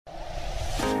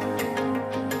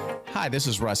Hi, this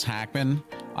is Russ Hackman.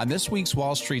 On this week's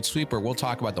Wall Street Sweeper, we'll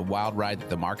talk about the wild ride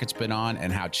that the market's been on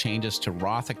and how changes to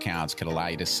Roth accounts could allow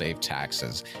you to save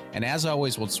taxes. And as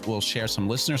always, we'll share some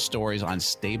listener stories on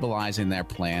stabilizing their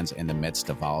plans in the midst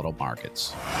of volatile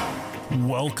markets.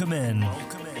 Welcome in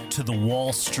to the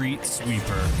Wall Street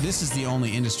Sweeper. This is the only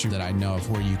industry that I know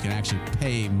of where you can actually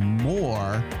pay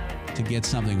more to get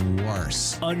something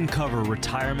worse. Uncover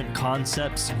retirement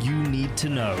concepts you need to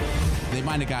know. They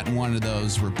might have gotten one of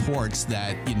those reports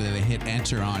that, they hit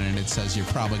enter on and it says you're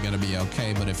probably going to be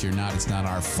okay, but if you're not, it's not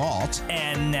our fault.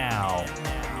 And now,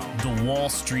 the Wall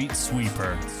Street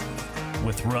Sweeper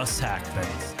with Russ Hackman.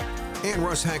 And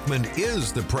Russ Hackman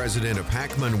is the president of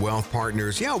Hackman Wealth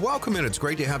Partners. Yeah, welcome in. It's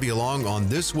great to have you along on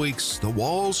this week's The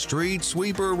Wall Street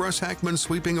Sweeper. Russ Hackman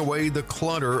sweeping away the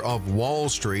clutter of Wall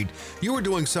Street. You were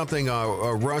doing something,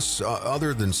 Russ,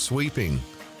 other than sweeping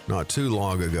not too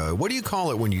long ago. What do you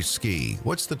call it when you ski?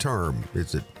 What's the term?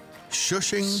 Is it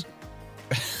shushing?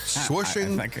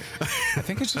 Swooshing? I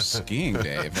think it's just skiing,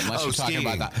 Dave. Unless you're talking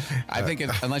about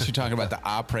unless you're talking about the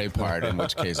après part, in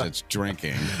which case it's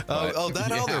drinking.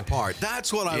 Other part.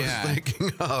 That's what I was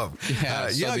thinking of.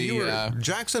 You were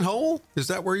Jackson Hole? Is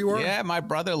that where you were? Yeah, my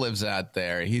brother lives out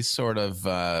there. He's sort of,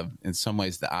 in some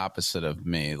ways, the opposite of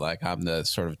me. Like I'm the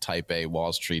sort of type A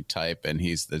Wall Street type, and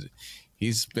he's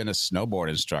been a snowboard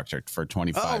instructor for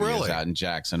 25 years out in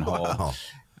Jackson Hole. Wow.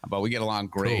 But we get along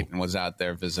great. Cool. And was out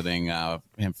there visiting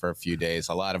him for a few days.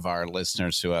 A lot of our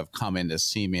listeners who have come in to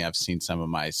see me, I've seen some of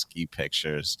my ski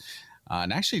pictures.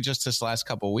 And actually, just this last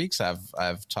couple of weeks,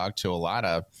 I've talked to a lot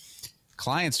of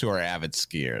clients who are avid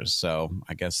skiers. So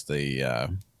I guess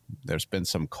there's been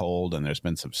some cold and there's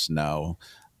been some snow,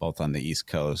 both on the East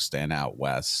Coast and out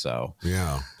west. So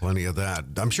yeah, plenty of that.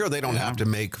 I'm sure they don't have to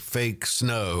make fake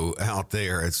snow out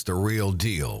there. It's the real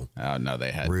deal. Oh no,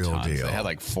 they had real tons. deal. They had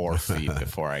like 4 feet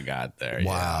before I got there.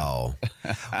 Wow.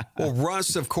 Yeah. Well,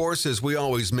 Russ, of course, as we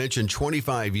always mention,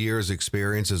 25 years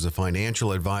experience as a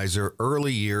financial advisor,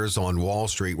 early years on Wall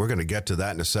Street. We're going to get to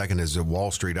that in a second as a Wall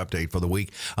Street update for the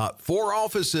week. 4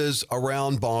 offices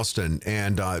around Boston,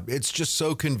 and it's just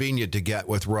so convenient to get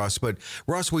with Russ. But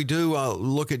Russ, we do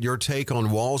look at your take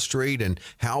on Wall Street and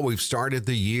how we've started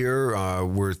the year.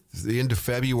 We're into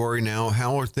February now.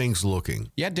 How are things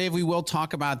looking? Yeah, Dave, we will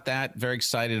talk about that. Very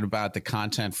excited about the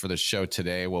content for the show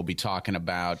today. We'll be talking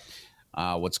about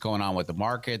what's going on with the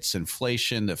markets,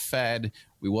 inflation, the Fed.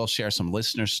 We will share some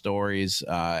listener stories,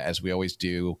 as we always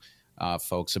do,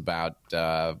 folks, about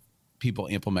people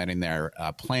implementing their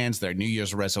plans, their New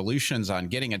Year's resolutions on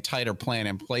getting a tighter plan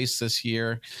in place this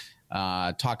year.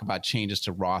 Talk about changes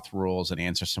to Roth rules and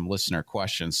answer some listener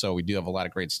questions. So we do have a lot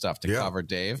of great stuff to cover,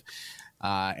 Dave.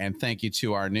 And thank you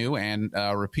to our new and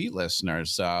repeat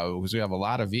listeners, because we have a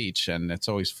lot of each. And it's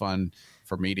always fun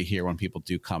for me to hear when people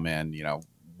do come in,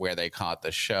 where they caught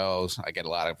the shows. I get a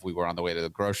lot of, we were on the way to the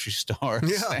grocery store.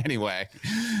 Anyway,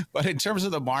 but in terms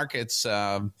of the markets,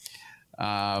 it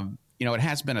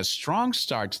has been a strong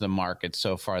start to the market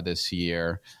so far this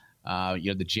year.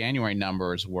 The January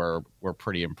numbers were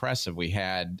pretty impressive. We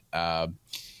had, the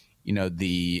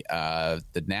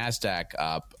NASDAQ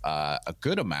up a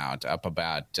good amount, up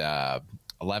about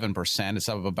 11%. It's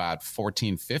up about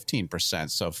 15%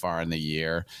 so far in the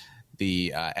year.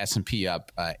 The S&P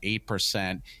up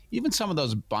 8%. Even some of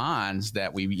those bonds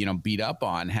that we beat up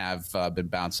on have been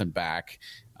bouncing back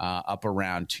up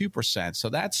around 2%. So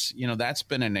that's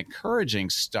been an encouraging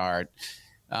start.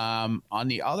 On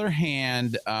the other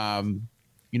hand,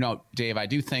 Dave, I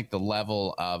do think the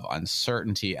level of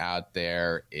uncertainty out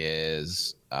there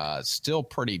is still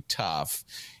pretty tough.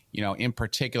 In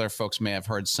particular, folks may have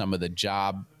heard some of the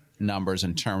job numbers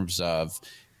in terms of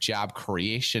job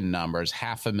creation numbers,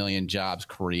 500,000 jobs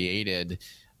created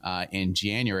in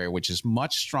January, which is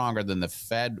much stronger than the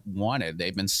Fed wanted.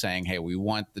 They've been saying, hey, we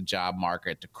want the job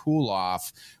market to cool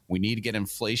off. We need to get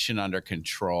inflation under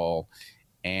control.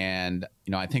 And,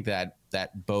 I think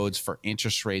that bodes for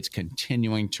interest rates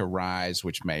continuing to rise,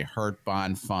 which may hurt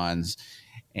bond funds.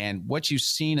 And what you've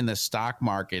seen in the stock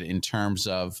market in terms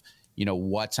of,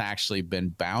 what's actually been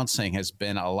bouncing has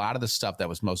been a lot of the stuff that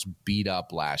was most beat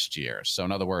up last year. So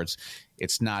in other words,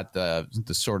 it's not the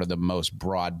sort of the most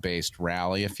broad-based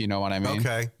rally, if you know what I mean.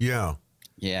 Okay. Yeah.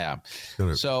 Yeah.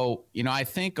 So, I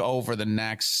think over the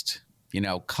next,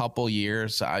 couple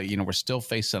years, we're still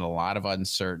facing a lot of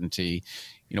uncertainty.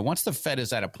 Once the Fed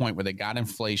is at a point where they got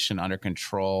inflation under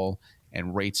control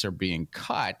and rates are being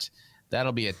cut,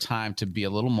 that'll be a time to be a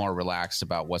little more relaxed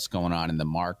about what's going on in the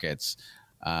markets.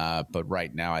 But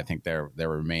right now, I think there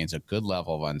remains a good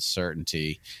level of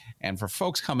uncertainty. And for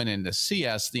folks coming in to see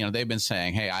us, they've been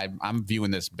saying, hey, I'm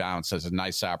viewing this bounce as a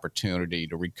nice opportunity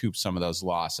to recoup some of those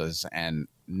losses. And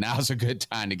now's a good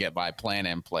time to get my plan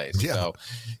in place. Yeah. So,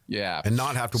 yeah. And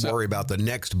not have to worry about the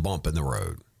next bump in the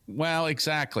road. Well,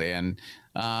 exactly. And,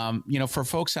 for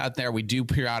folks out there, we do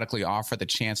periodically offer the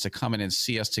chance to come in and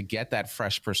see us to get that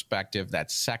fresh perspective,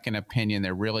 that second opinion.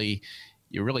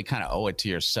 You really kind of owe it to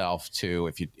yourself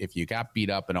to, if you got beat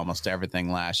up in almost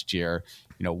everything last year,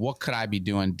 what could I be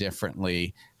doing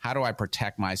differently? How do I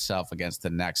protect myself against the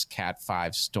next Cat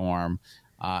 5 storm?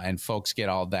 And folks get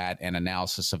all that and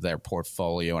analysis of their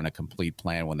portfolio and a complete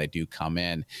plan when they do come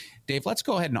in. Dave, let's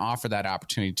go ahead and offer that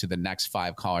opportunity to the next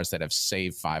 5 callers that have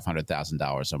saved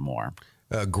 $500,000 or more.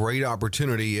 A great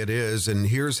opportunity it is, and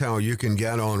here's how you can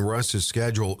get on Russ's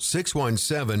schedule.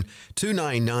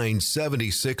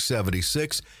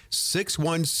 617-299-7676,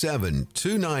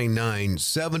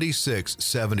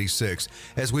 617-299-7676.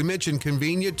 As we mentioned,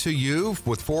 convenient to you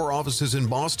with 4 offices in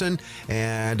Boston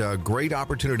and a great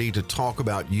opportunity to talk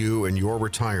about you and your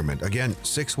retirement. Again,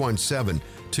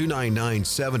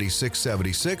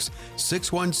 617-299-7676,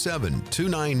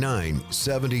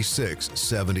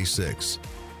 617-299-7676.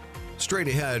 Straight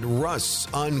ahead, Russ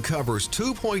uncovers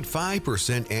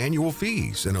 2.5% annual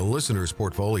fees in a listener's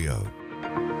portfolio.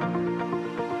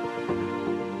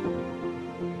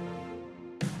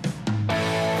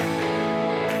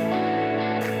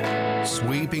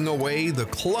 Sweeping away the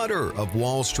clutter of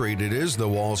Wall Street. It is the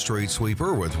Wall Street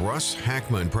Sweeper with Russ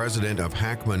Hackman, president of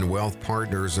Hackman Wealth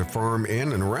Partners, a firm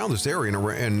in and around this area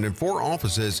and 4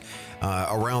 offices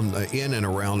in and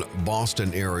around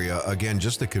Boston area. Again,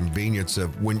 just the convenience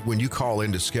of when you call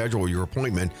in to schedule your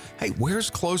appointment, hey, where's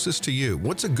closest to you?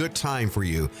 What's a good time for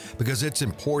you? Because it's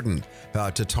important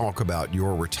to talk about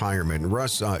your retirement.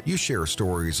 Russ, you share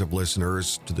stories of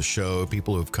listeners to the show,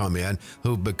 people who've come in,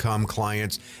 who've become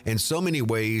clients, and so many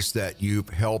ways that you've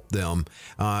helped them.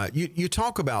 You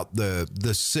talk about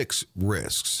the 6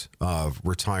 risks of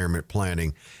retirement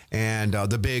planning and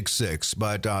the big 6,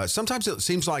 but sometimes it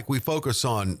seems like we focus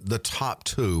on the top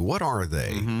 2. What are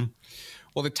they? Mm-hmm.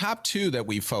 Well, the top 2 that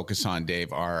we focus on,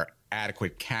 Dave, are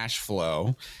adequate cash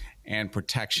flow and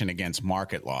protection against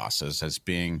market losses as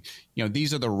being,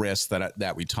 these are the risks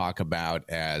that we talk about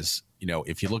as,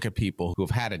 if you look at people who've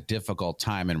had a difficult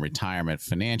time in retirement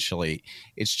financially,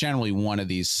 it's generally one of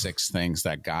these 6 things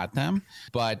that got them.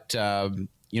 But,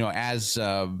 as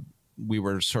we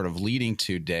were sort of leading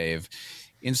to, Dave,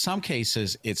 in some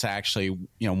cases, it's actually,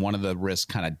 one of the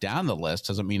risks kind of down the list.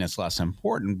 Doesn't mean it's less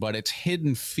important, but it's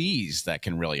hidden fees that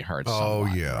can really hurt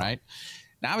someone, right?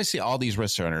 Now, obviously, all these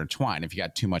risks are intertwined. If you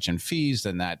got too much in fees,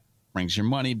 then that brings your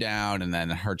money down and then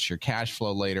it hurts your cash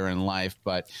flow later in life.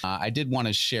 But I did want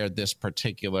to share this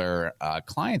particular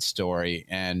client story.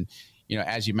 And,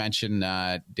 as you mentioned,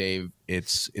 Dave,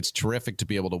 it's terrific to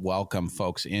be able to welcome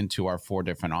folks into our 4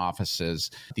 different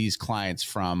offices. These clients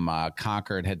from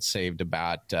Concord had saved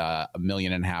about $1.5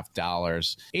 million.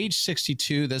 Age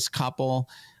 62, this couple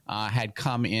had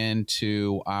come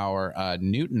into our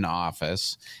Newton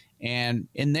office. And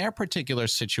in their particular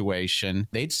situation,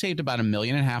 they'd saved about $1.5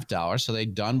 million. So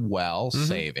they'd done well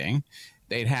saving.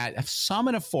 They'd had some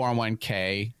in a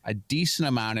 401k, a decent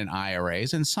amount in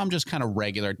IRAs, and some just kind of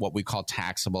regular, what we call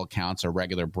taxable accounts or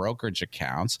regular brokerage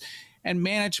accounts, and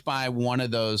managed by one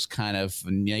of those kind of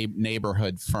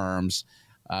neighborhood firms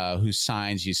whose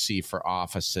signs you see for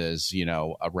offices,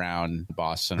 around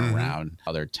Boston, around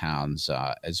other towns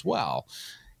as well.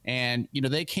 And,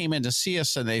 they came in to see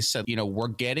us and they said, we're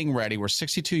getting ready. We're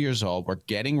 62 years old. We're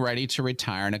getting ready to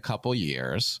retire in a couple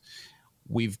years.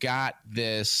 We've got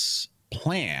this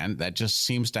plan that just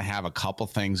seems to have a couple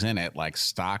things in it, like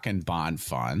stock and bond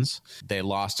funds. They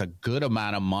lost a good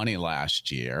amount of money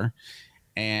last year.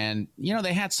 And,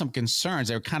 they had some concerns.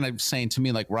 They were kind of saying to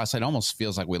me, like, Russ, it almost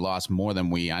feels like we lost more than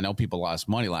I know people lost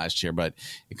money last year, but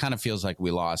it kind of feels like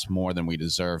we lost more than we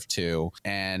deserve to.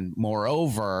 And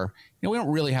moreover, we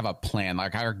don't really have a plan.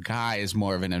 Like, our guy is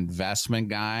more of an investment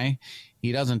guy.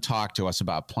 He doesn't talk to us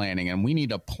about planning, and we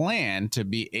need a plan to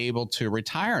be able to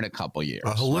retire in a couple years.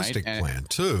 A holistic plan,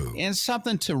 too. And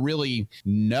something to really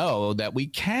know that we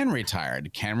can retire.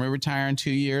 Can we retire in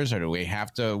 2 years, or do we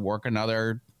have to work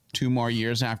another 2 more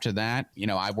years after that?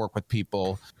 I work with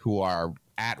people who are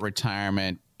at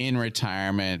retirement, in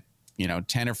retirement,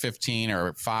 10 or 15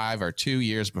 or 5 or 2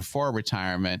 years before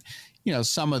retirement.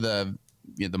 Some of the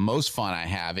most fun I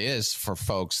have is for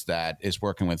folks that is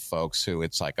working with folks who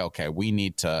it's like, okay, we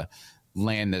need to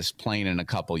land this plane in a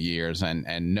couple years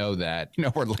and know that,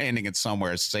 we're landing it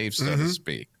somewhere safe, so to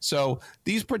speak. So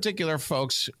these particular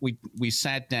folks, we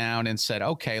sat down and said,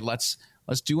 okay, let's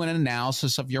do an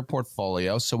analysis of your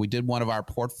portfolio. So we did one of our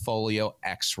portfolio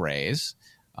x-rays,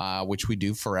 which we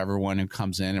do for everyone who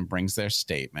comes in and brings their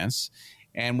statements.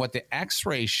 And what the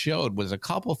x-ray showed was a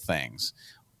couple things.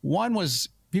 One was,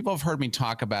 people have heard me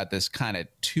talk about this kind of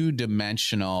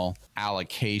two-dimensional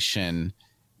allocation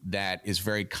that is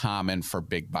very common for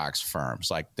big box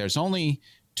firms. Like, there's only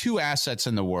two assets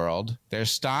in the world. There's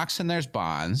stocks and there's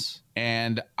bonds.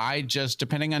 And I just,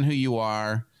 depending on who you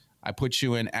are, I put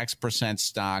you in X%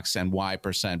 stocks and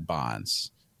Y%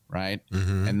 bonds, right?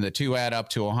 And the two add up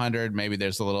to 100. Maybe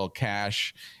there's a little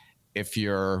cash.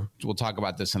 We'll talk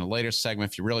about this in a later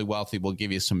segment. If you're really wealthy, we'll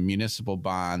give you some municipal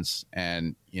bonds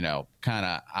and,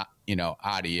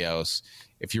 adios.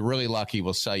 If you're really lucky,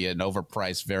 we'll sell you an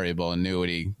overpriced variable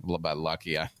annuity. A little bit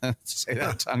lucky. I say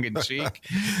that tongue in cheek.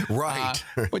 Right.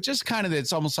 But just kind of,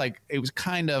 it's almost like, it was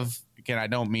kind of, again, I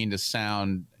don't mean to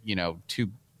sound,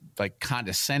 too like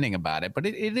condescending about it, but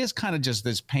it is kind of just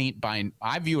this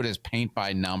I view it as paint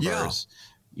by numbers,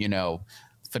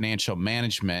 financial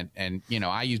management. And,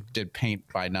 I did paint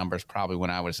by numbers probably when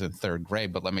I was in third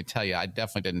grade, but let me tell you, I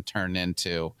definitely didn't turn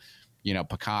into,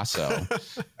 Picasso.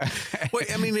 Well,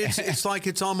 I mean, it's like,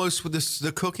 it's almost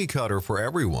the cookie cutter for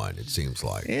everyone, it seems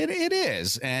like. It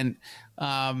is. And,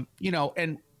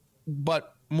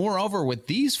 but moreover with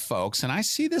these folks, and I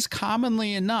see this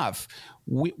commonly enough,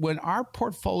 when our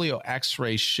portfolio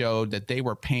x-ray showed that they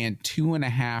were paying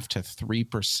 2.5% to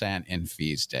 3% in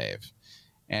fees, Dave.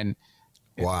 And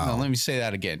wow. Let me say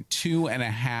that again,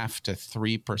 2.5% to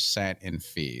 3% in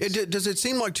fees. Does it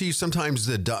seem like to you sometimes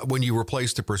when you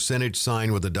replace the percentage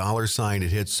sign with a dollar sign,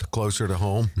 it hits closer to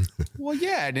home? Well,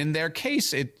 yeah. And in their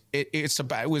case, it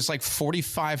was like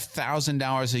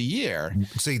 $45,000 a year.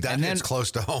 See, that hits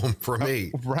close to home for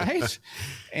me. Right.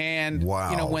 And,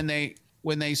 wow.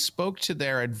 When they spoke to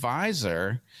their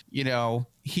advisor,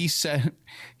 they said,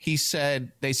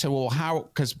 well, how,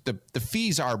 because the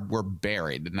fees were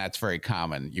buried, and that's very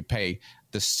common. You pay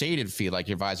the stated fee, like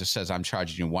your advisor says, I'm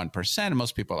charging you 1%. And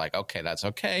most people are like, okay, that's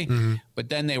okay. But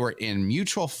then they were in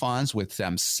mutual funds, which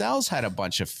themselves had a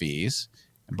bunch of fees.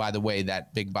 And by the way,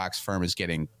 that big box firm is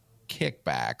getting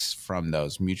kickbacks from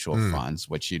those mutual funds,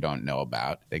 which you don't know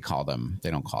about. They don't call them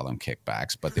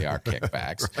kickbacks, but they are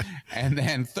kickbacks. Right. And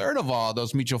then third of all,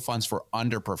 those mutual funds were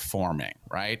underperforming,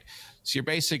 right? So you're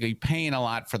basically paying a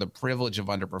lot for the privilege of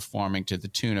underperforming to the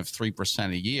tune of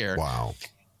 3% a year. Wow.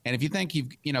 And if you think if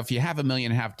you have $1.5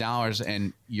 million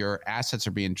and your assets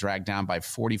are being dragged down by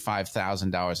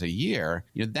 $45,000 a year,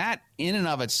 that in and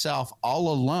of itself,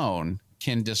 all alone,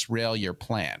 can disrail your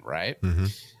plan, right?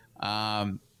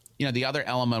 The other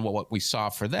element of what we saw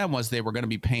for them was they were going to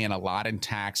be paying a lot in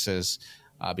taxes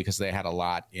because they had a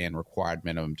lot in required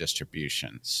minimum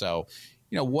distribution. So,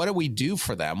 what do we do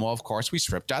for them? Well, of course, we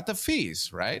stripped out the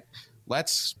fees, right?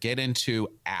 Let's get into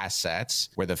assets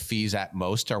where the fees at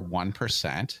most are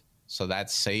 1%. So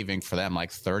that's saving for them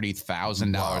like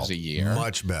 $30,000 a year.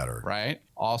 Much better. Right?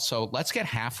 Also, let's get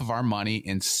half of our money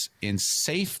in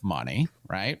safe money,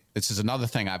 right? This is another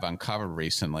thing I've uncovered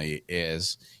recently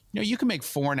is, you can make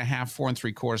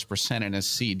 4.75% in a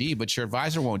CD, but your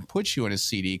advisor won't put you in a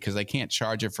CD because they can't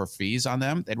charge it for fees on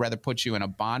them. They'd rather put you in a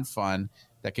bond fund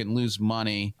that can lose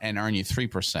money and earn you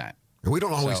 3%. And we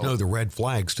don't always know the red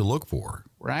flags to look for.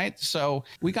 Right. So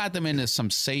we got them into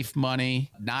some safe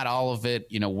money. Not all of it,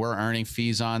 we're earning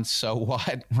fees on. So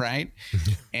what? Right.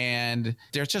 And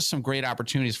there's just some great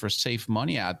opportunities for safe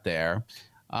money out there.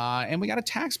 And we got a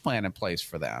tax plan in place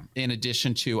for them, in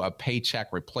addition to a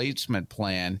paycheck replacement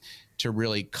plan to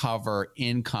really cover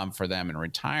income for them in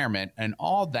retirement. And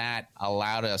all that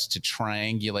allowed us to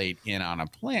triangulate in on a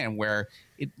plan where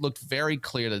it looked very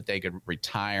clear that they could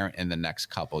retire in the next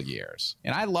couple years.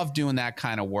 And I love doing that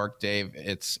kind of work, Dave.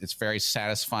 It's very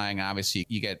satisfying. Obviously,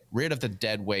 you get rid of the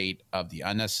dead weight of the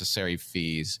unnecessary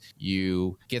fees.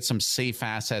 You get some safe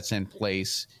assets in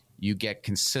place. You get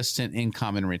consistent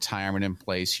income in retirement in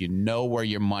place. You know where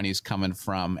your money's coming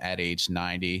from at age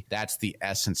 90. That's the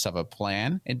essence of a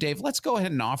plan. And Dave, let's go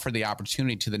ahead and offer the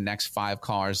opportunity to the next 5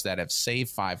 callers that have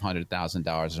saved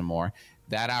 $500,000 or more,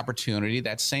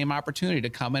 that same opportunity to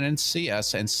come in and see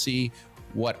us and see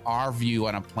what our view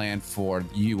on a plan for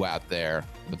you out there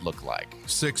would look like.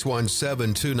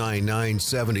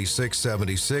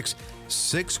 617-299-7676.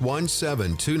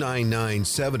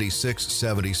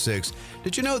 617-299-7676.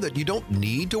 Did you know that you don't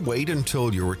need to wait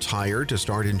until you're retired to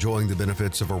start enjoying the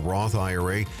benefits of a Roth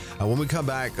IRA? When we come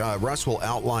back, Russ will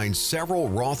outline several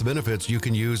Roth benefits you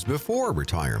can use before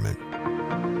retirement.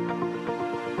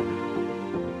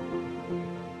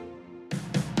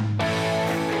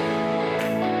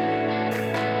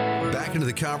 back into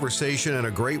the conversation, and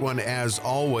a great one as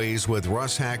always with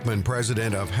Russ Hackman,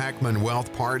 president of Hackman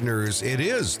Wealth Partners. It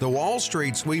is the Wall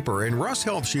Street Sweeper, and Russ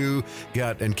helps you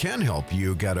get and can help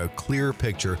you get a clear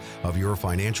picture of your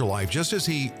financial life, just as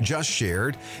he just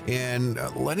shared, and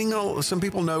letting some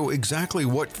people know exactly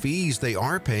what fees they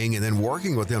are paying and then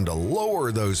working with them to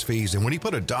lower those fees. And when he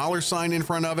put a dollar sign in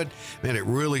front of it, man, it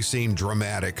really seemed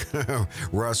dramatic,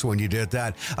 Russ, when you did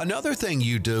that. Another thing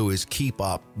you do is keep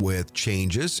up with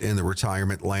changes in the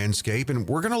retirement landscape. And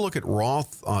we're going to look at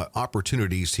Roth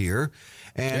opportunities here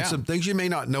and some things you may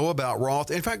not know about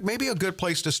Roth. In fact, maybe a good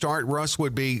place to start, Russ,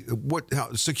 would be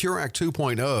Secure Act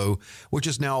 2.0, which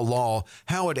is now law,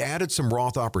 how it added some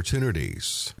Roth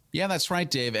opportunities. Yeah, that's right,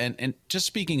 Dave. And just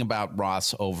speaking about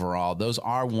Roths overall, those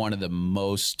are one of the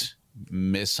most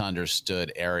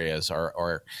misunderstood areas,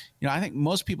 or I think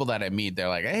most people that I meet, they're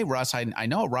like, hey, Russ, I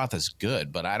know a Roth is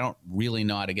good, but I don't really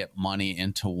know how to get money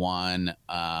into one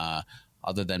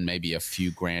other than maybe a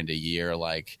few grand a year.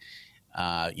 Like,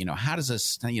 how does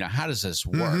this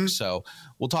work? Mm-hmm. So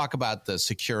we'll talk about the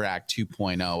Secure Act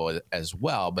 2.0 as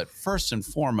well. But first and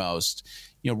foremost,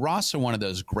 Roths are one of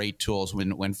those great tools.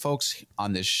 When folks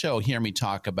on this show hear me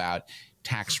talk about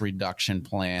tax reduction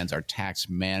plans or tax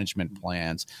management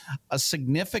plans, a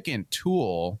significant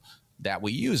tool that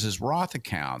we use is Roth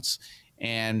accounts.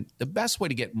 And the best way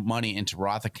to get money into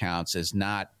Roth accounts is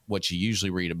not what you usually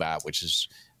read about, which is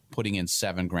putting in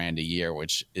 $7,000 a year,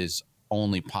 which is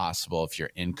only possible if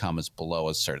your income is below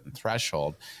a certain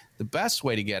threshold. The best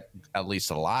way to get at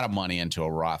least a lot of money into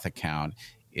a Roth account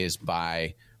is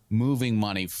by moving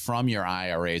money from your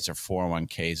IRAs or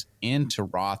 401ks into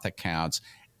Roth accounts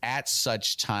at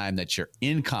such time that your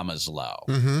income is low.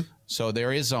 Mm-hmm. So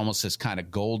there is almost this kind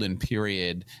of golden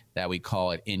period that we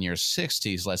call it in your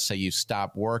 60s. Let's say you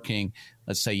stop working.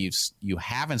 Let's say you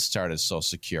haven't started Social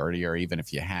Security, or even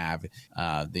if you have,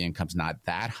 the income's not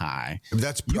that high.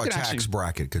 That's a tax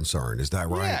bracket concern. Is that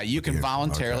right? Yeah, you can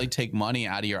voluntarily take money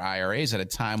out of your IRAs at a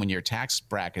time when your tax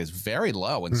bracket is very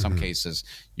low. In some cases,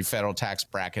 your federal tax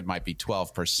bracket might be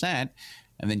 12%,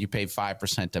 and then you pay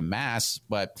 5% to mass.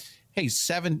 But hey,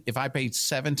 if I paid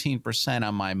 17%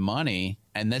 on my money,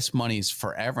 and this money's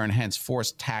forever and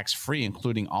henceforth tax-free,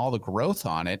 including all the growth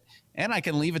on it, and I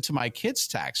can leave it to my kids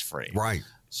tax-free. Right.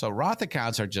 So Roth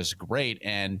accounts are just great.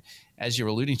 And as you're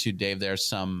alluding to, Dave, there's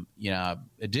some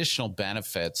additional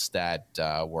benefits that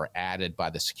were added by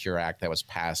the Secure Act that was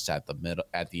passed at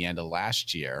the end of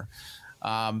last year.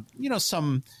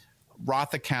 Some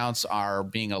Roth accounts are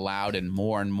being allowed in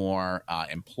more and more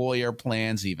employer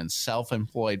plans, even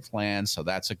self-employed plans. So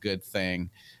that's a good thing.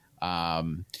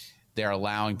 They're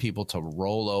allowing people to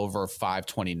roll over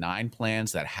 529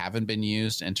 plans that haven't been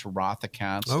used into Roth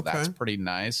accounts. So that's pretty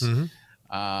nice.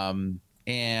 Mm-hmm.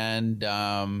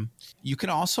 And you can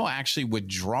also actually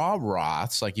withdraw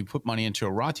Roths. Like, you put money into a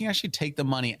Roth, you can actually take the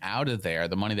money out of there,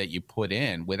 the money that you put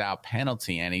in, without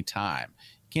penalty anytime.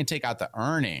 You can't take out the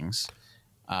earnings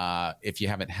if you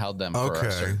haven't held them for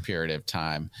a certain period of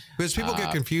time. Because people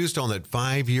get confused on that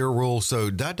 5-year rule, so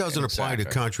that doesn't apply to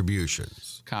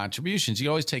contributions. You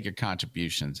always take your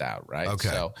contributions out, right? Okay.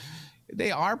 So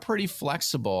they are pretty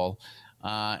flexible.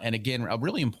 And again, a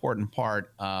really important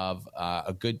part of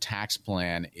a good tax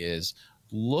plan is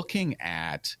looking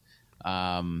at,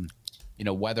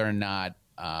 whether or not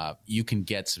you can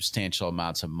get substantial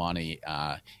amounts of money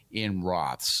in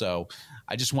Roth. So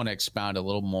I just want to expound a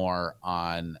little more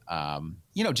on,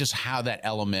 just how that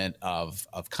element of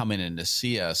coming in to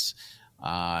see us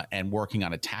and working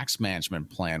on a tax management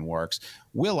plan works.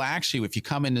 We'll actually, if you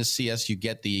come in to see us, you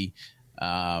get the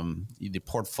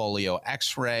portfolio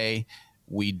X-ray.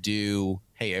 We do,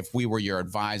 hey, if we were your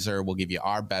advisor, we'll give you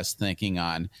our best thinking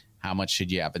on how much should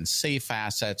you have in safe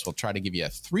assets. We'll try to give you a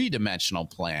 3-dimensional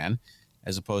plan,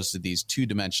 as opposed to these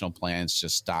 2-dimensional plans,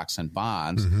 just stocks and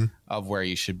bonds, of where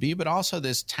you should be. But also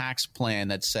this tax plan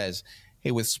that says,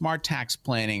 hey, with smart tax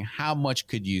planning, how much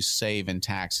could you save in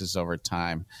taxes over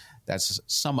time? That's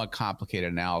somewhat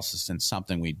complicated analysis, and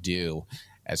something we do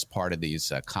as part of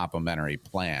these complimentary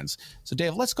plans. So,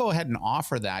 Dave, let's go ahead and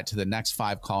offer that to the next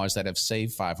 5 callers that have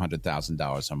saved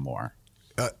 $500,000 or more.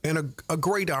 And a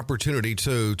great opportunity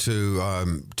to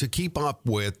keep up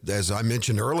with, as I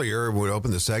mentioned earlier, we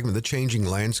open the segment, the changing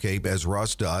landscape, as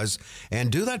Russ does,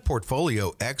 and do that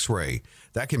portfolio X-ray.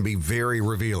 That can be very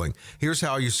revealing. Here's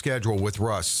how you schedule with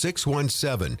Russ: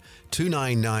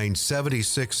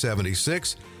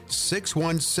 617-299-7676,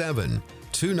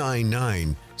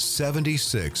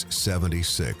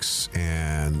 617-299-7676,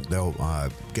 and they'll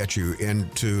get you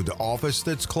into the office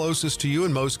that's closest to you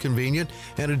and most convenient,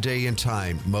 and a day and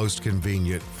time most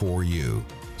convenient for you.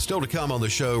 Still to come on the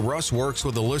show, Russ works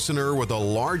with a listener with a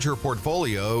larger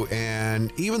portfolio,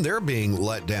 and even they're being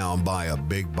let down by a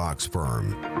big box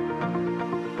firm.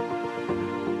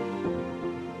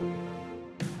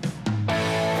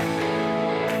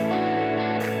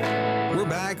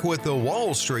 Back with the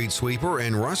Wall Street Sweeper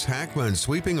and Russ Hackman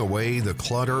sweeping away the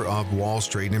clutter of Wall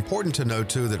Street. Important to note,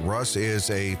 too, that Russ is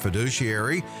a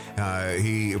fiduciary.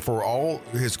 For all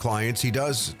his clients, he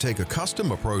does take a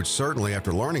custom approach, certainly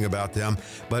after learning about them,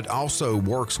 but also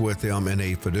works with them in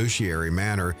a fiduciary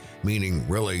manner, meaning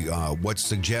really what's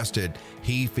suggested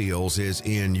he feels is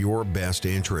in your best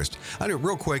interest. I know,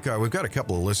 real quick, we've got a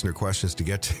couple of listener questions to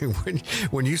get to.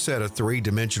 When you said a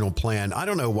three-dimensional plan, I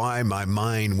don't know why my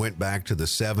mind went back to the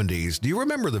 70s. Do you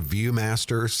remember the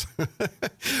Viewmasters?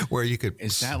 Where you could...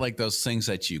 Is that like those things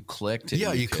that you clicked?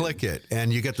 Yeah, you click it,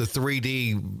 and you get the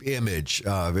 3D image.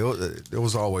 It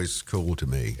was always cool to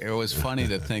me. It was funny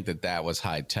to think that was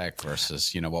high tech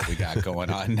versus, what we got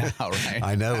going on now, right?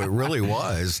 I know, it really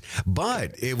was.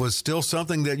 But it was still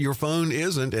something that your phone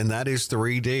isn't, and that is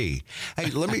 3D.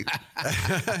 Hey, let me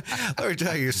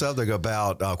tell you something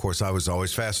about, of course, I was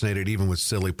always fascinated even with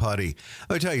silly putty.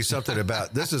 Let me tell you something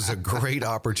about, this is a great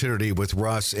opportunity with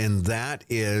Russ, and that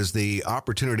is the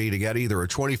opportunity to get either a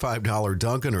 $25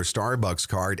 Dunkin' or Starbucks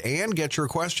card and get your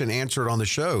question answered on the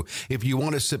show. If you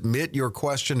want to submit your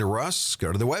question to Russ,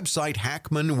 go to the website,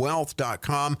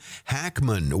 hackmanwealth.com,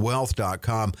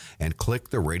 hackmanwealth.com, and click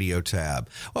the radio tab.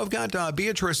 Well, I've got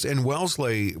Beatrice and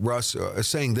Wellesley, Russ,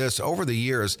 saying this: over the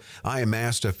years, I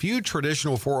amassed a few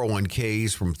traditional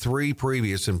 401ks from 3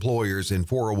 previous employers in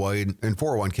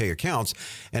 401k accounts,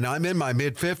 and I'm in my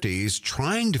mid-50s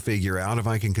trying to figure out if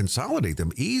I can consolidate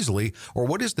them easily, or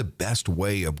what is the best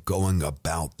way of going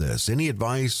about this. Any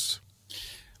advice?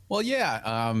 Well,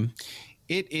 yeah.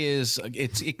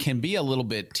 It can be a little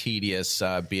bit tedious,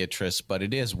 Beatrice, but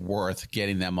it is worth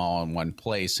getting them all in one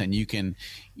place. And you can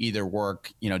either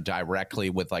work, directly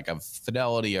with like a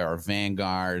Fidelity or a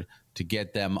Vanguard to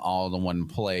get them all in one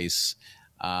place.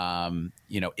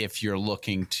 If you're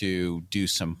looking to do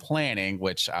some planning,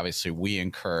 which obviously we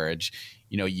encourage,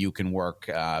 you can work,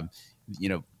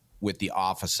 with the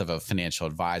office of a financial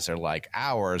advisor like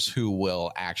ours, who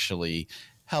will actually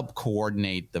help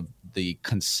coordinate the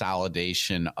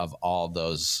consolidation of all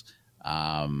those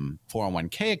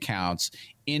 401k accounts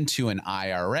into an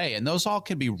IRA. And those all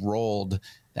can be rolled.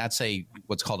 That's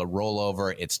what's called a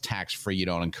rollover. It's tax-free. You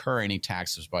don't incur any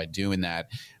taxes by doing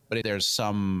that. But there's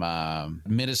some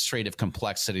administrative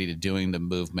complexity to doing the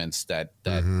movements that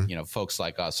folks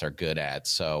like us are good at.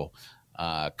 So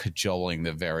cajoling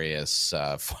the various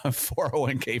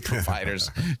 401k providers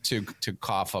to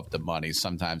cough up the money.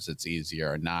 Sometimes it's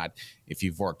easier or not. If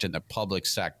you've worked in the public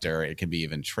sector, it can be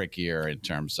even trickier in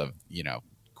terms of,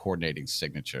 coordinating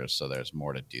signatures. So there's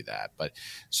more to do that. But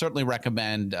certainly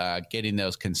recommend getting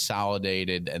those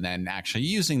consolidated and then actually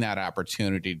using that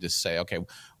opportunity to say, okay,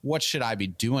 what should I be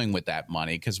doing with that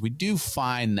money? Because we do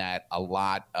find that a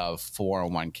lot of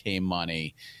 401k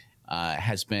money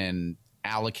has been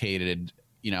allocated,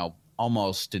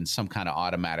 almost in some kind of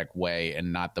automatic way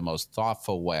and not the most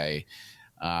thoughtful way,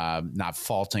 not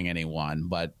faulting anyone,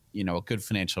 but, a good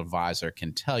financial advisor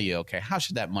can tell you, okay, how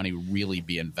should that money really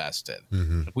be invested?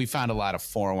 Mm-hmm. We found a lot of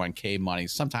 401k money,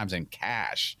 sometimes in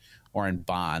cash or in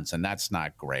bonds, and that's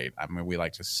not great. I mean, we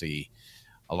like to see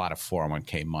a lot of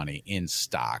 401k money in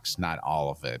stocks, not all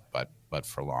of it, but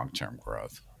for long-term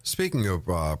growth. Speaking of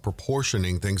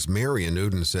proportioning things, Marion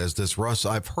Newton says this: Russ,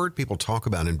 I've heard people talk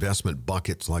about investment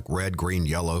buckets like red, green,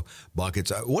 yellow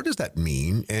buckets. What does that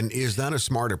mean? And is that a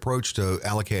smart approach to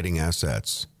allocating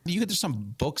assets? There's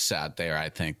some books out there, I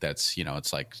think, that's,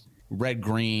 it's like red,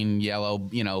 green, yellow,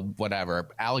 whatever.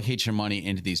 Allocate your money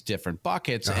into these different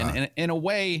buckets. And in a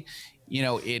way,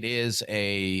 it is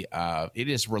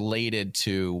related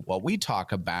to what we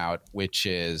talk about, which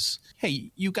is,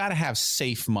 hey, you got to have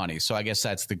safe money. So I guess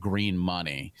that's the green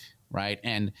money, right?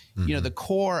 And, the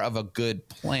core of a good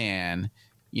plan,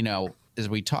 as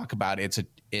we talk about,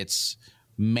 it's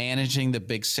managing the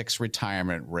big 6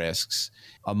 retirement risks.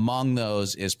 Among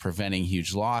those is preventing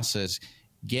huge losses,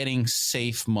 getting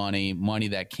safe money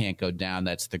that can't go down.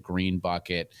 That's the green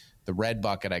bucket. The red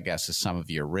bucket, I guess, is some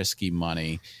of your risky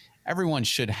money. Everyone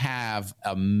should have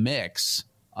a mix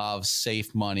of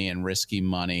safe money and risky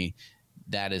money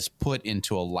that is put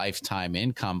into a lifetime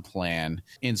income plan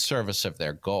in service of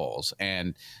their goals.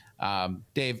 And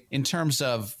Dave, in terms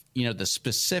of the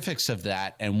specifics of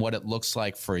that and what it looks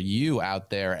like for you out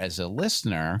there as a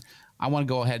listener, I want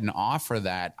to go ahead and offer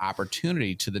that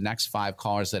opportunity to the next 5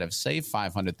 callers that have saved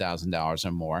 $500,000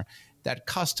 or more. That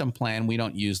custom plan, we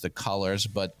don't use the colors,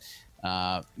 but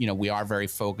We are very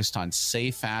focused on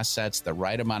safe assets, the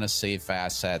right amount of safe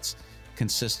assets,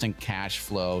 consistent cash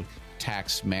flow,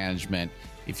 tax management.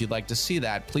 If you'd like to see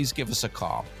that, please give us a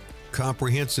call.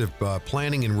 Comprehensive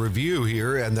planning and review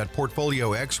here, and that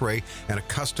portfolio x-ray and a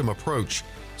custom approach.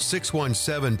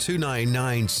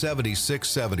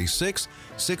 617-299-7676,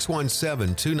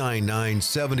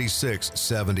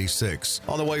 617-299-7676.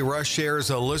 On the way, Russ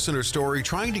shares a listener story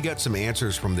trying to get some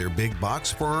answers from their big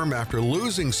box firm after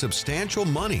losing substantial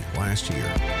money last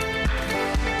year.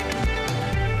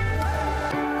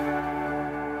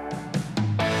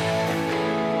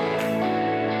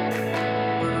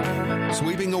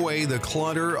 Sweeping away the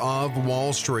clutter of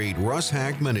Wall Street, Russ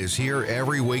Hackman is here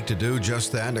every week to do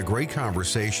just that. A great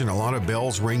conversation, a lot of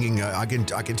bells ringing. I can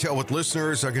tell with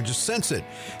listeners, I can just sense it.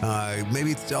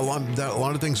 Maybe a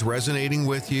lot of things resonating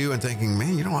with you and thinking,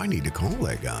 man, I need to call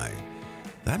that guy.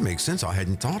 That makes sense. I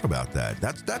hadn't thought about that.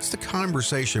 That's the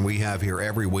conversation we have here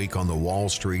every week on the Wall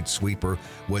Street Sweeper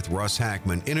with Russ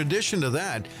Hackman. In addition to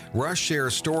that, Russ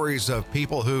shares stories of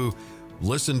people who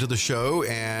listen to the show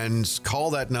and call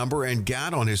that number and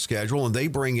get on his schedule, and they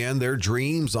bring in their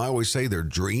dreams. I always say their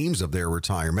dreams of their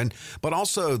retirement, but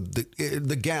also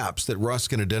the gaps that Russ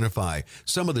can identify,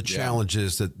 some of the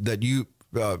challenges that you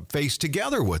face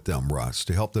together with them, Russ,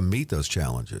 to help them meet those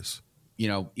challenges.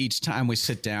 Each time we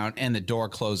sit down and the door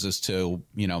closes to,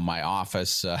 my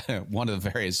office, one of the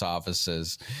various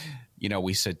offices,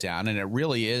 we sit down, and it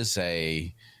really is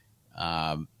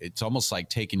it's almost like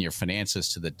taking your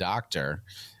finances to the doctor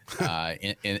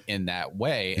in that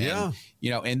way. Yeah.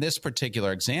 And, in this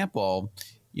particular example,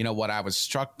 what I was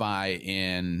struck by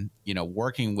in,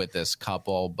 working with this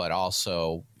couple, but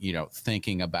also,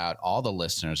 thinking about all the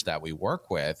listeners that we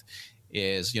work with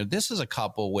is, this is a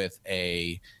couple with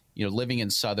living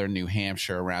in southern New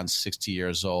Hampshire, around 60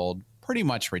 years old, pretty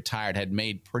much retired, had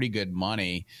made pretty good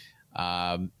money.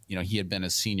 He had been a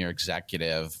senior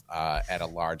executive at a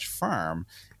large firm.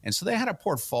 And so they had a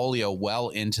portfolio well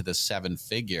into the seven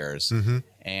figures,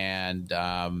 and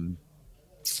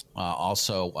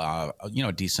also, a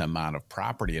decent amount of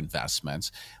property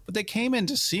investments. But they came in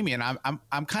to see me, and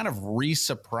I'm kind of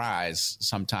re-surprised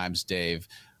sometimes, Dave,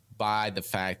 by the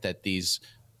fact that these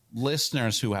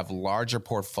listeners who have larger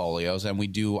portfolios, and we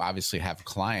do obviously have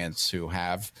clients who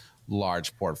have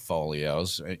large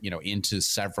portfolios, into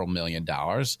several $1 million.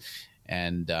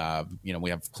 And, we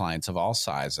have clients of all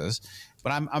sizes,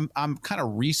 but I'm kind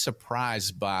of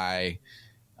re-surprised by,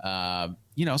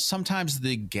 sometimes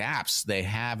the gaps they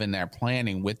have in their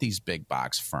planning with these big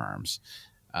box firms,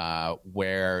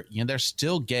 where, they're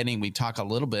still getting, we talk a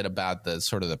little bit about the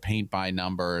sort of the paint by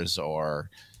numbers, or,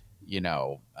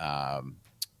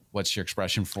 what's your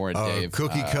expression for it, Dave?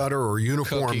 Cookie cutter or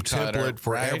uniform template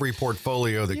for every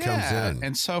portfolio that comes in.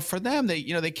 And so for them,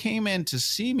 they came in to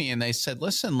see me, and they said,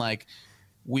 listen,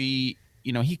 he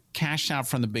cashed out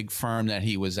from the big firm that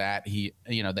he was at.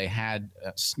 They had,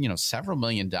 several $1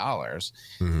 million,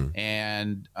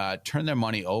 and turned their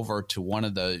money over to one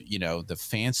of the, the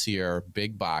fancier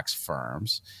big box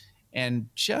firms, and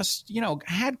just,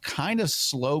 had kind of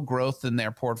slow growth in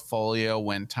their portfolio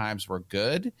when times were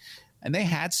good. And they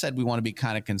had said, we want to be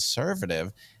kind of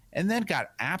conservative, and then got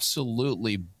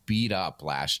absolutely beat up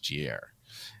last year.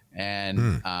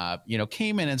 And,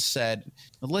 came in and said,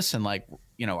 listen,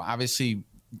 obviously,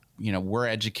 we're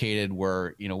educated,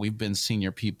 we've been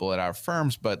senior people at our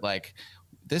firms, but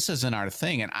this isn't our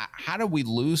thing. And how do we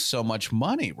lose so much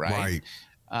money? Right.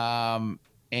 And,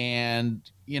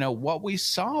 what we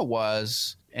saw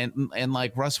was, and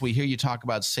like Russ, we hear you talk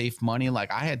about safe money.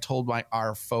 Like I had told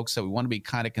our folks that we want to be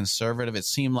kind of conservative. It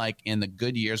seemed like in the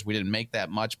good years, we didn't make that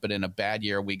much, but in a bad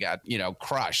year, we got,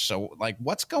 crushed. So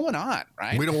what's going on?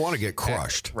 Right. We don't want to get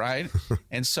crushed. Right.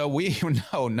 And so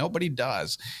nobody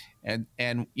does. And,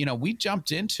 we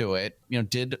jumped into it,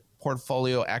 did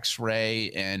portfolio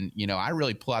x-ray, and, I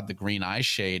really pull out the green eye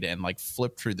shade and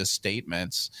flip through the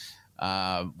statements.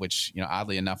 Which,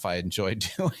 oddly enough, I enjoy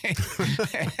doing.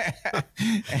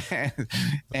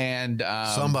 and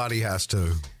somebody has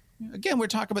to. Again, we're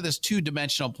talking about this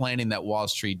two-dimensional planning that Wall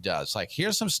Street does.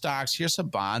 Here's some stocks, here's some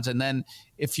bonds, and then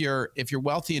if you're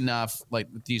wealthy enough, like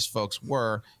these folks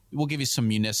were, we'll give you some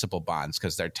municipal bonds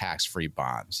because they're tax-free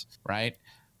bonds, right?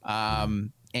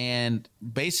 And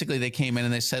basically they came in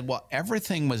and they said, well,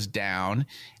 everything was down.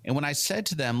 And when I said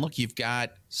to them, look, you've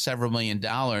got several $1 million,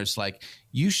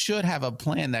 you should have a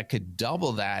plan that could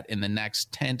double that in the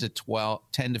next 10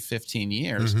 to 15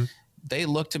 years. They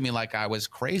looked at me like I was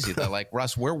crazy. They're like,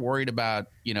 Russ, we're worried about,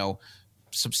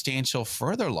 substantial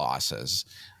further losses.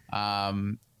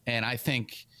 And I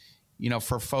think,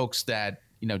 for folks that,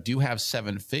 do have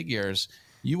seven figures,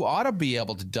 you ought to be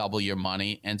able to double your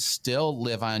money and still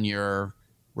live on your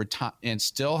and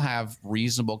still have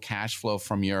reasonable cash flow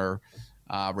from your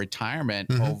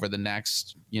retirement over the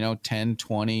next, 10,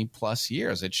 20 plus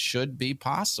years. It should be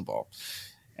possible.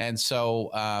 And so,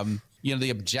 the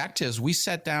objectives, we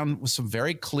set down with some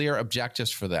very clear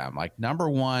objectives for them. Like number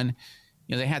one,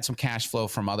 they had some cash flow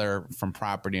from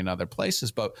property and other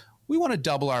places, but we want to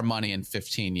double our money in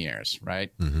 15 years,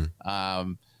 right?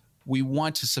 We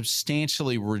want to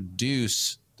substantially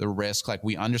reduce the risk. Like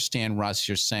we understand, Russ,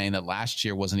 you're saying that last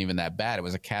year wasn't even that bad. It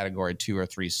was a category 2 or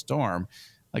 3 storm.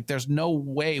 Like there's no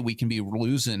way we can be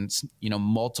losing,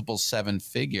 multiple 7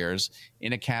 figures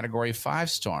in a category 5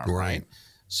 storm, right?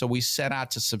 So we set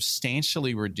out to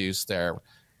substantially reduce their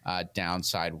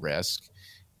downside risk.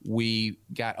 We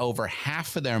got over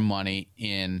half of their money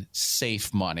in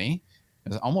safe money.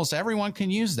 Almost everyone can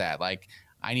use that. Like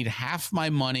I need half my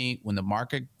money when the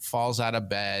market falls out of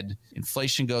bed,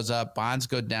 inflation goes up, bonds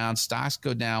go down, stocks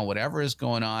go down, whatever is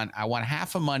going on. I want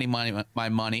half of my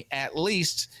money at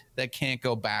least that can't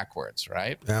go backwards,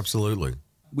 right? Absolutely.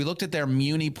 We looked at their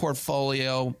muni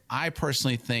portfolio. I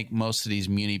personally think most of these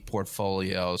muni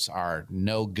portfolios are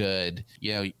no good.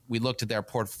 We looked at their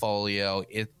portfolio.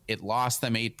 It lost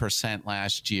them 8%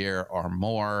 last year or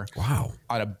more. Wow.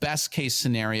 On a best case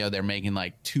scenario, they're making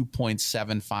like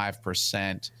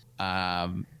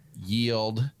 2.75%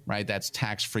 yield, right? That's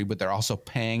tax free, but they're also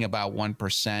paying about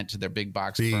 1% to their big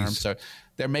box firms. So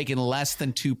they're making less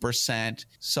than 2%.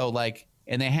 So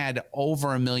and they had over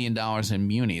 $1 million in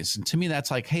munis. And to me,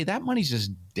 that's like, hey, that money's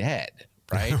just dead,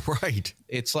 right? Right.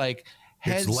 It's like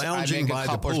heads, it's lounging by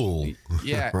the pool.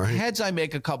 Yeah. Right? Heads, I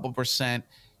make a couple percent.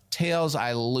 Tails,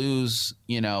 I lose,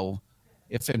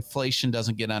 if inflation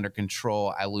doesn't get under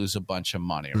control, I lose a bunch of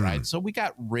money, right? So we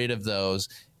got rid of those,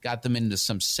 got them into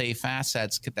some safe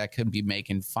assets that could be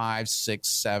making 5, 6,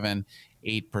 7,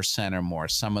 8% or more.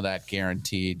 Some of that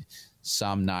guaranteed,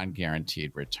 some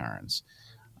non-guaranteed returns.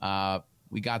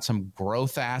 We got some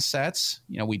growth assets.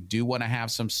 We do want to have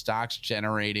some stocks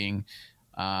generating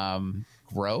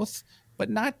growth, but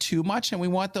not too much. And we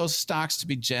want those stocks to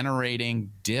be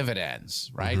generating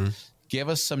dividends, right? Give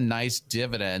us some nice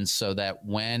dividends so that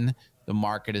when the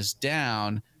market is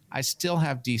down, I still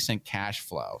have decent cash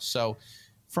flow. So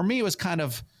for me, it was kind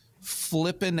of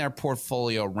flipping their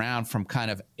portfolio around from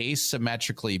kind of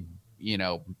asymmetrically,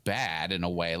 bad in a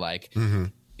way,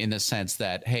 in the sense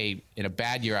that, hey, in a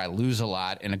bad year, I lose a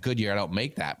lot. In a good year, I don't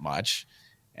make that much.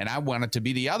 And I want it to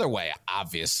be the other way,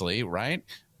 obviously, right?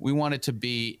 We want it to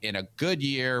be in a good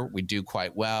year, we do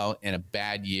quite well. In a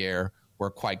bad year,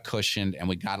 we're quite cushioned and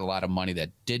we got a lot of money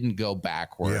that didn't go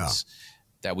backwards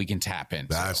that we can tap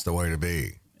into. That's the way to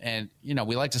be. And,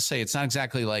 we like to say that's not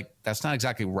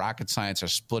exactly rocket science or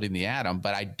splitting the atom,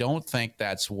 but I don't think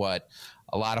that's what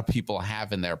a lot of people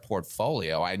have in their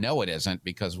portfolio. I know it isn't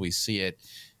because we see it,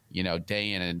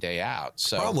 day in and day out.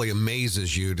 So probably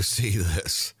amazes you to see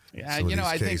this. Yeah,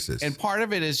 I think, and part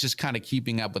of it is just kind of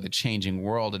keeping up with the changing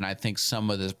world. And I think some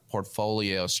of the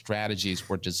portfolio strategies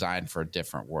were designed for a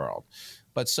different world.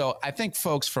 But so I think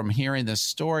folks, from hearing this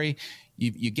story,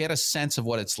 you get a sense of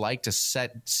what it's like to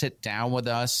sit down with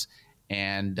us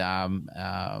and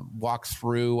walk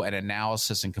through an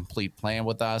analysis and complete plan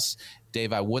with us.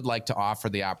 Dave, I would like to offer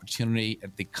the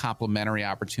complimentary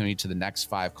opportunity to the next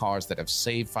 5 callers that have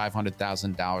saved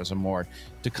 $500,000 or more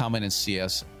to come in and see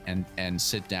us and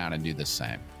sit down and do the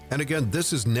same. And again,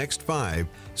 this is next 5,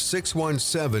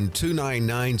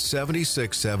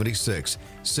 617-299-7676,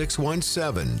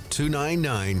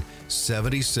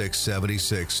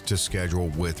 617-299-7676 to schedule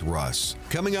with Russ.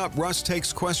 Coming up, Russ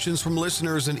takes questions from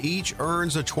listeners and each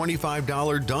earns a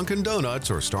 $25 Dunkin' Donuts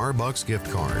or Starbucks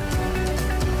gift card.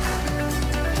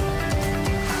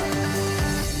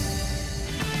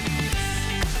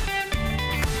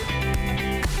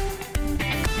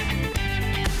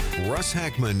 Russ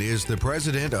Hackman is the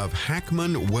president of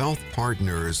Hackman Wealth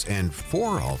Partners and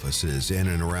 4 offices in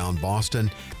and around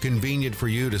Boston. Convenient for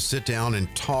you to sit down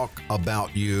and talk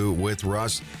about you with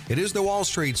Russ. It is the Wall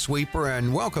Street Sweeper,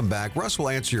 and welcome back. Russ will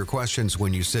answer your questions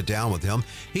when you sit down with him.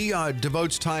 He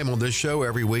devotes time on this show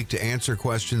every week to answer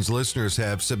questions listeners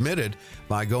have submitted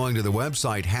by going to the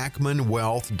website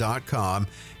hackmanwealth.com.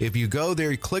 If you go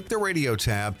there, you click the radio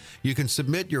tab, you can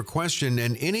submit your question,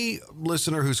 and any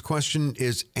listener whose question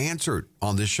is answered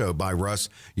on this show by Russ,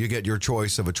 you get your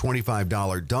choice of a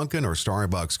 $25 Dunkin' or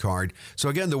Starbucks card. So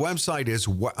again, the website is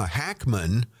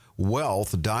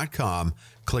hackmanwealth.com.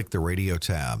 Click the radio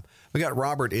tab. We got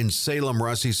Robert in Salem,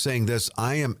 Russ. He's saying this: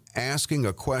 I am asking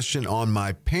a question on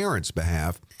my parents'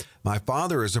 behalf. My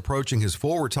father is approaching his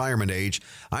full retirement age.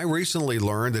 I recently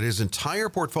learned that his entire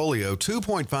portfolio,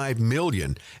 $2.5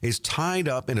 million, is tied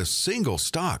up in a single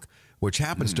stock, which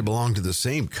happens to belong to the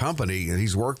same company and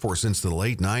he's worked for since the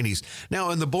late 90s.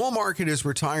 Now, in the bull market, his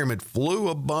retirement flew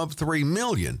above $3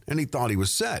 million, and he thought he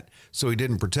was set, so he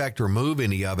didn't protect or move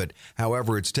any of it.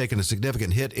 However, it's taken a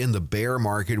significant hit in the bear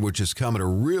market, which has come at a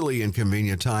really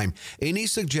inconvenient time. Any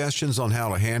suggestions on how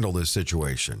to handle this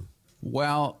situation?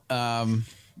 Well,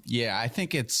 yeah, I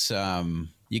think it's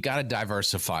you got to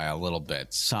diversify a little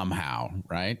bit somehow,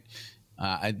 right?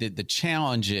 The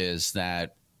challenge is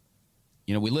that,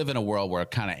 you know, we live in a world where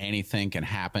kind of anything can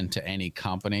happen to any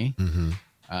company.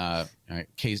 There's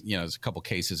a couple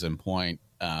cases in point.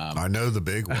 I know the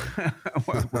big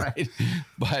one. Right.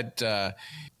 But,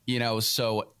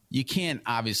 so you can't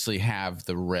obviously have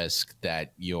the risk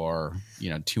that your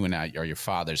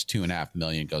father's $2.5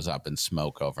 million goes up in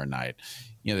smoke overnight.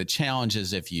 You know, the challenge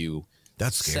is if you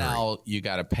sell, you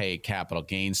got to pay capital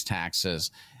gains taxes.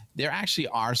 There actually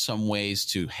are some ways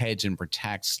to hedge and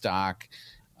protect stock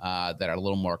that are a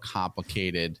little more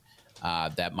complicated,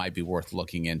 that might be worth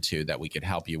looking into, that we could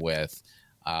help you with,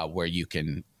 where you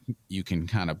can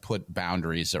kind of put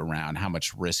boundaries around how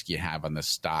much risk you have on the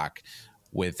stock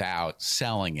without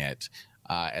selling it,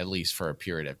 at least for a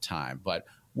period of time. But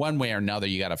one way or another,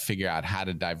 you got to figure out how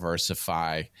to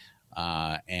diversify.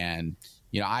 And,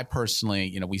 I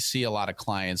personally, we see a lot of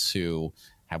clients who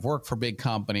have worked for big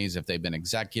companies. If they've been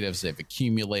executives, they've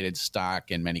accumulated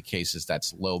stock. In many cases,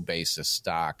 that's low basis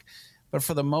stock. But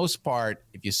for the most part,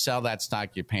 if you sell that stock,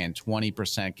 you're paying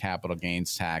 20% capital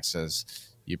gains taxes.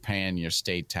 You're paying your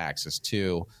state taxes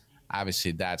too.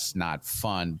 Obviously, that's not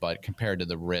fun, but compared to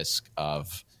the risk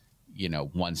of,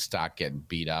 one stock getting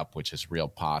beat up, which is real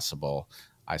possible,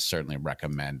 I certainly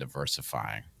recommend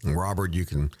diversifying. Robert, you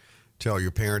can tell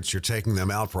your parents you're taking them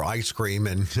out for ice cream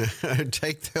and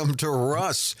take them to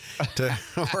Russ to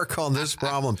work on this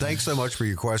problem. Thanks so much for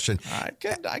your question. I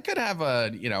could have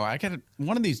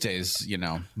one of these days,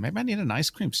 maybe I need an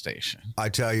ice cream station. I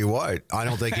tell you what, I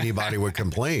don't think anybody would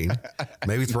complain.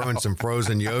 Maybe throw in some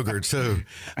frozen yogurt too.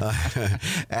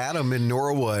 Adam in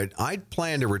Norwood, I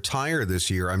plan to retire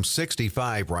this year. I'm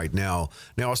 65 right now.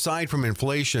 Now, aside from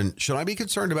inflation, should I be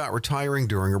concerned about retiring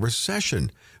during a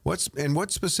recession?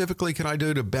 What specifically can I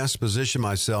do to best position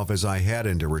myself as I head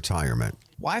into retirement?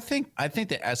 Well, I think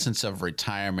the essence of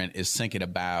retirement is thinking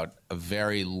about a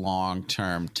very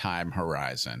long-term time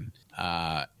horizon.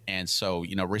 And so,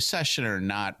 recession or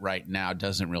not right now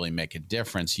doesn't really make a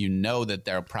difference. You know that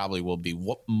there probably will be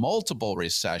multiple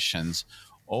recessions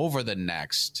over the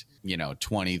next,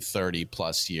 20, 30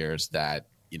 plus years that,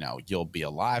 you'll be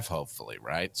alive, hopefully,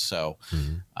 right? So,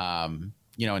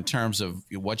 in terms of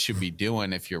what you'd be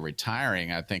doing if you're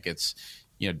retiring, I think it's,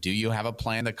 do you have a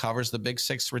plan that covers the big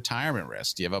six retirement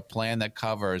risk? Do you have a plan that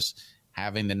covers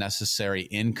having the necessary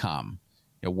income?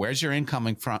 Where's your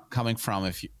income coming from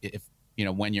if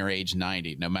when you're age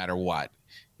 90, no matter what?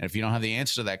 And if you don't have the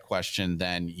answer to that question,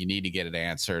 then you need to get it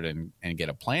answered and get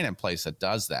a plan in place that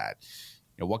does that.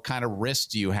 What kind of risk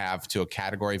do you have to a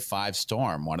Category 5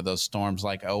 storm, one of those storms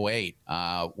like 2008,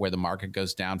 where the market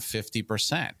goes down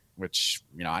 50%? Which,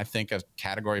 I think a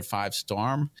Category 5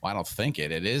 storm, well, I don't think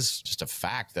it is just a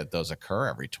fact that those occur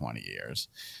every 20 years.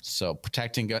 So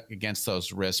protecting against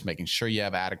those risks, making sure you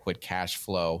have adequate cash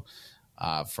flow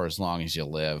for as long as you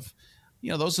live,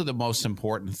 those are the most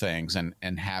important things,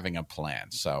 and having a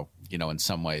plan. So, in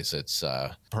some ways it's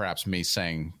perhaps me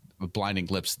saying the blinding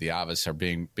lips of the obvious are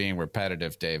being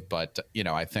repetitive, Dave. But,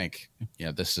 I think,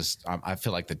 this is, I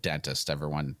feel like the dentist.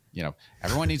 Everyone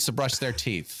needs to brush their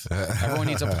teeth. Everyone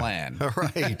needs a plan.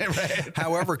 Right. Right.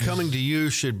 However, coming to you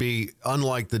should be,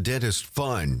 unlike the dentist,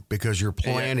 fun because you're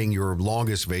planning your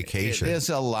longest vacation. It is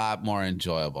a lot more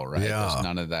enjoyable, right? Yeah. There's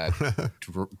none of that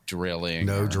drilling.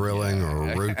 No drilling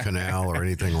or root canal or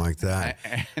anything like that.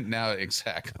 No,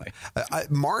 exactly.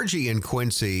 Margie in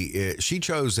Quincy, she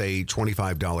chose a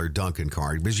 $25 Dunkin'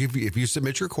 card. Because if you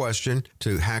submit your question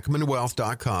to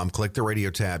hackmanwealth.com, click the radio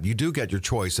tab, you do get your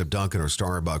choice of Dunkin' or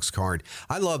Starbucks card.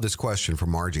 I love this question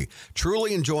from Margie.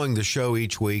 Truly enjoying the show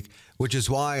each week, which is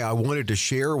why I wanted to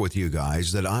share with you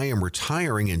guys that I am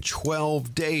retiring in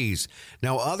 12 days.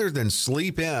 Now, other than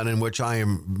sleep in which I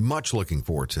am much looking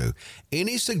forward to,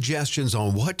 any suggestions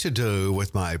on what to do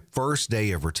with my first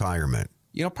day of retirement?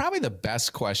 Probably the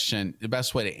best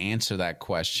way to answer that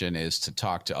question is to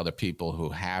talk to other people who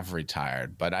have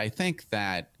retired. But I think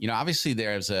that, obviously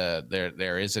there is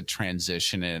a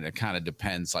transition, and it kind of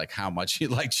depends like how much you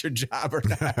liked your job or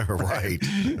not. Right.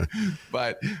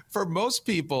 But for most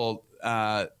people,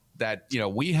 that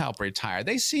we help retire,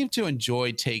 they seem to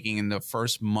enjoy taking in the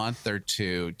first month or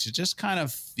two to just kind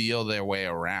of feel their way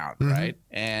around, right?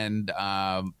 And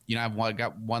I've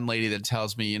got one lady that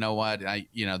tells me,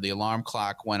 the alarm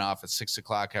clock went off at 6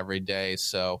 o'clock every day,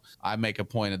 so I make a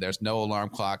point of there's no alarm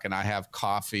clock, and I have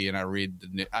coffee and I read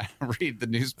the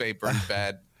newspaper in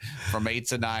bed from 8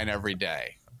 to 9 every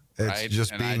day. It's right?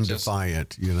 just being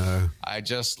defiant, I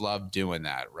just love doing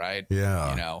that, right?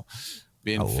 Yeah.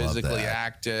 Being physically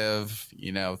active,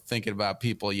 thinking about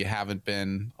people you haven't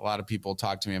been. A lot of people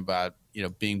talk to me about,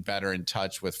 being better in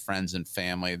touch with friends and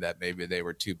family that maybe they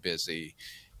were too busy,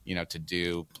 to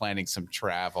do, planning some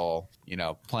travel,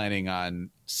 planning on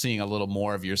seeing a little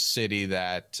more of your city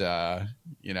that,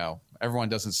 everyone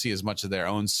doesn't see as much of their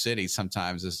own city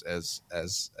sometimes as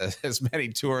many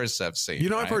tourists have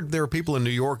seen. I've heard there are people in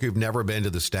New York who've never been to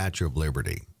the Statue of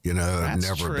Liberty. That's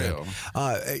never true.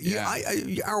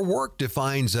 been. Our work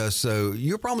defines us, so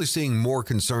you're probably seeing more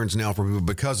concerns now from people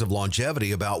because of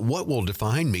longevity about what will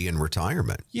define me in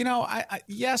retirement.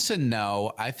 Yes and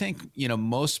no. I think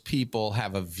most people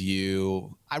have a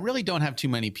view. I really don't have too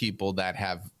many people that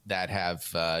have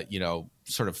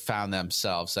sort of found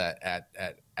themselves at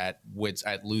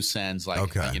loose ends,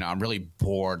 like, I'm really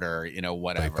bored or,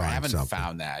 whatever. I haven't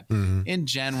found that. In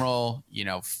general,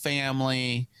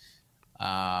 family,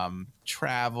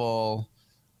 travel,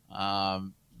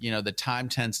 the time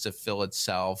tends to fill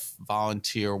itself.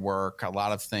 Volunteer work, a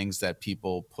lot of things that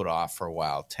people put off for a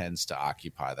while tends to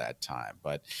occupy that time.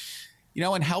 But,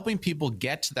 and helping people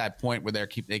get to that point where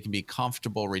they can be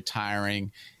comfortable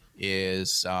retiring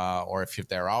is, or if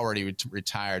they're already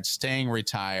retired, staying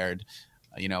retired,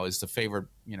 is the favorite,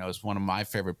 is one of my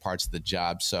favorite parts of the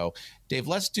job. So, Dave,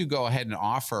 let's go ahead and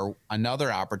offer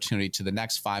another opportunity to the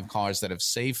next 5 callers that have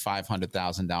saved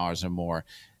 $500,000 or more,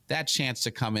 that chance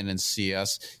to come in and see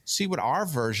us, see what our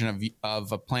version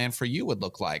of a plan for you would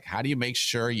look like. How do you make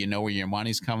sure you know where your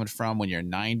money's coming from when you're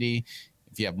 90?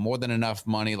 If you have more than enough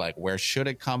money, like where should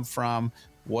it come from?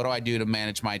 What do I do to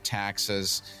manage my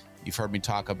taxes? You've heard me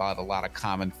talk about a lot of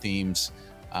common themes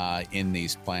in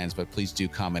these plans, but please do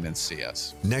come in and see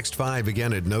us. Next 5,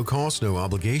 again, at no cost, no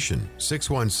obligation.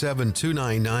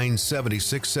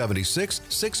 617-299-7676.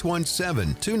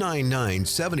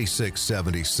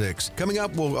 617-299-7676. Coming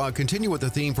up, we'll continue with the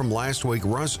theme from last week,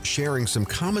 Russ sharing some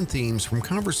common themes from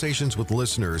conversations with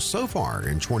listeners so far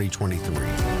in 2023.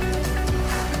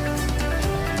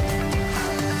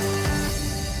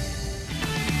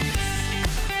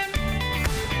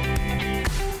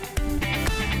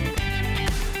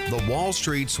 Wall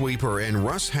Street Sweeper and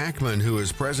Russ Hackman, who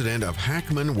is president of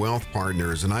Hackman Wealth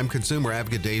Partners. And I'm consumer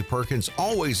advocate Dave Perkins.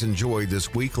 Always enjoy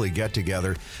this weekly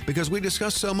get-together because we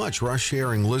discuss so much. Russ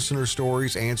sharing listener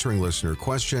stories, answering listener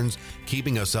questions,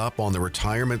 keeping us up on the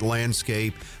retirement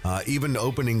landscape, even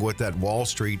opening with that Wall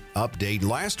Street update.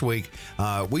 Last week,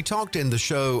 we talked in the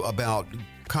show about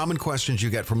common questions you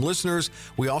get from listeners.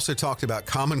 We also talked about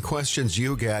common questions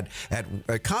you get at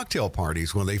cocktail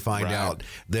parties when they find out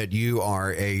that you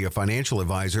are a financial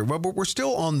advisor. But we're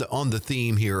still on the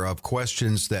theme here of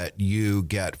questions that you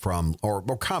get from or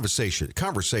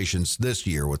conversations this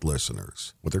year with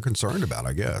listeners. What they're concerned about,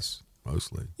 I guess.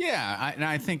 Mostly. Yeah,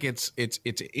 I think it's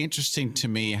interesting to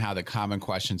me how the common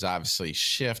questions obviously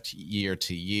shift year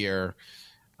to year.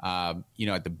 At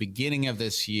the beginning of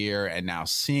this year and now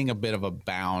seeing a bit of a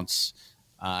bounce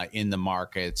in the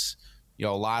markets, a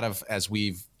lot of, as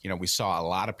we saw a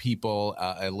lot of people,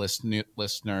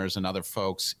 listeners and other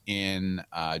folks in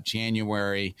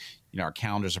January, our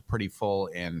calendars are pretty full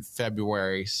in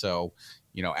February. So,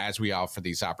 as we offer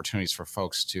these opportunities for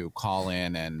folks to call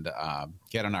in and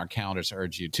get on our calendars,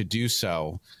 urge you to do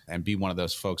so and be one of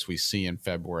those folks we see in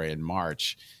February and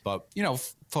March. But,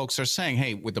 folks are saying,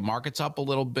 hey, with the markets up a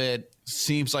little bit,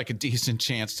 seems like a decent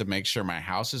chance to make sure my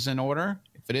house is in order.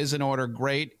 If it is in order,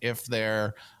 great. If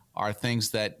there are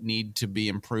things that need to be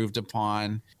improved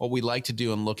upon, what we like to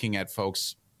do in looking at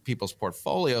people's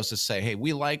portfolios is say, hey,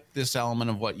 we like this element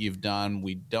of what you've done.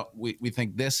 We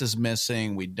think this is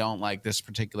missing. We don't like this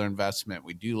particular investment.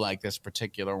 We do like this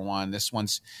particular one. This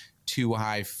one's too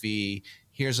high fee.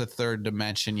 Here's a third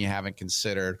dimension you haven't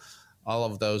considered. All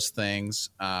of those things.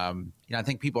 I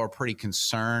think people are pretty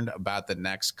concerned about the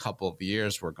next couple of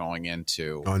years we're going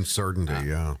into. Uncertainty,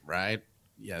 yeah. Right?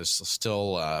 Yeah, there's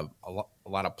still a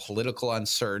lot of political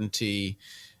uncertainty.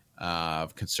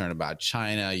 concern about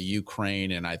China,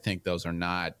 Ukraine, and I think those are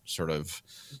not sort of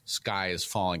sky is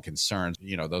falling concerns.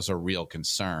 Those are real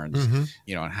concerns.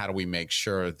 And how do we make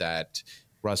sure that,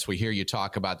 Russ, we hear you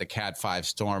talk about the Cat 5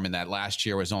 storm and that last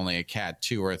year was only a Cat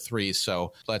 2 or 3.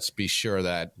 So let's be sure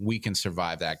that we can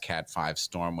survive that Cat 5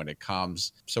 storm when it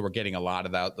comes. So we're getting a lot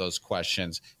of those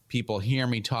questions. People hear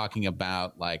me talking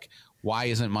about, like, why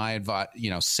isn't my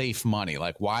safe money?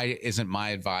 Like, why isn't my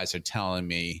advisor telling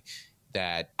me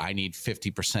that I need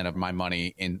 50% of my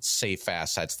money in safe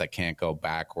assets that can't go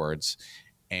backwards?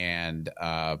 And,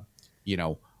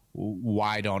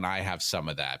 why don't I have some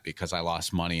of that? Because I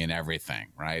lost money in everything,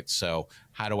 right? So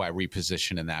how do I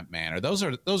reposition in that manner? Those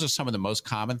are some of the most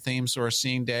common themes we're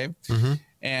seeing, Dave.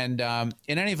 And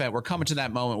in any event, we're coming to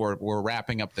that moment where we're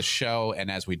wrapping up the show.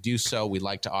 And as we do so, we'd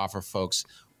like to offer folks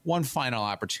one final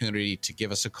opportunity to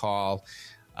give us a call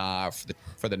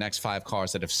for the next 5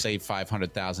 callers that have saved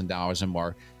 $500,000 or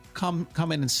more. Come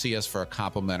in and see us for a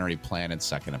complimentary plan and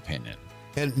second opinion.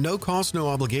 And no cost, no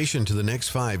obligation to the next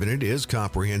 5. And it is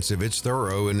comprehensive. It's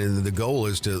thorough. And the goal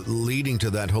is leading to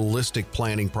that holistic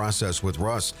planning process with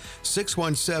Russ.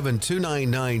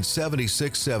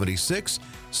 617-299-7676.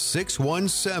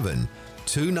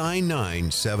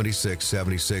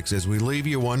 617-299-7676. As we leave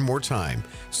you one more time,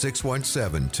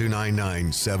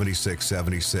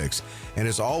 617-299-7676. And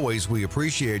as always, we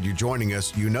appreciate you joining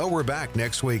us. We're back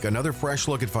next week. Another fresh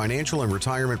look at financial and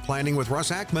retirement planning with Russ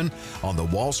Hackman on the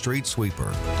Wall Street Sweeper.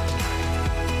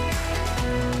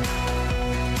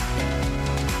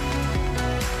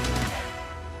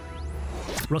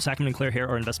 Russ Hackman and Claire Hare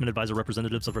are investment advisor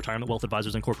representatives of Retirement Wealth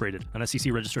Advisors Incorporated, an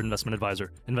SEC-registered investment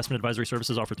advisor. Investment advisory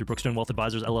services offered through Brookstone Wealth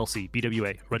Advisors, LLC,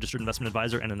 BWA, registered investment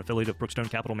advisor and an affiliate of Brookstone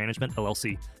Capital Management,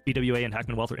 LLC. BWA and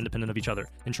Hackman Wealth are independent of each other.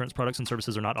 Insurance products and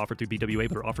services are not offered through BWA,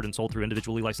 but are offered and sold through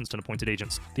individually licensed and appointed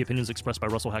agents. The opinions expressed by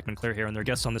Russell Hackman, Claire Hare, and their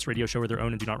guests on this radio show are their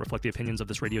own and do not reflect the opinions of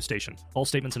this radio station. All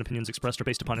statements and opinions expressed are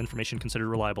based upon information considered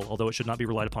reliable, although it should not be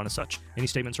relied upon as such. Any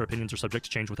statements or opinions are subject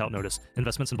to change without notice.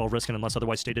 Investments involve risk and, unless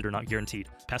otherwise stated, are not guaranteed.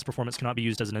 Past performance cannot be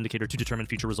used as an indicator to determine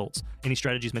future results. Any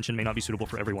strategies mentioned may not be suitable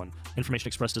for everyone. Information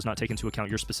expressed does not take into account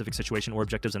your specific situation or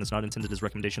objectives and is not intended as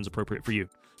recommendations appropriate for you.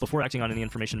 Before acting on any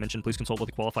information mentioned, please consult with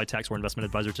a qualified tax or investment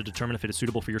advisor to determine if it is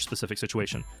suitable for your specific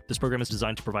situation. This program is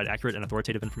designed to provide accurate and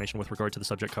authoritative information with regard to the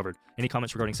subject covered. Any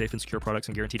comments regarding safe and secure products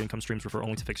and guaranteed income streams refer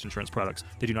only to fixed insurance products.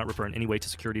 They do not refer in any way to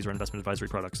securities or investment advisory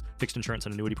products. Fixed insurance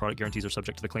and annuity product guarantees are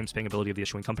subject to the claims paying ability of the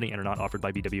issuing company and are not offered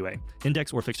by BWA.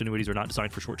 Index or fixed annuities are not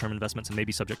designed for short-term investments and may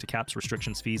be subject to caps,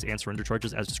 restrictions, fees, and surrender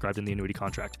charges as described in the annuity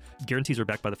contract. Guarantees are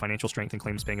backed by the financial strength and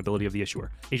claims paying ability of the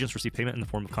issuer. Agents receive payment in the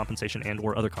form of compensation and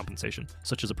or other compensation,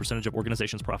 such as a percentage of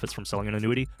organization's profits from selling an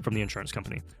annuity from the insurance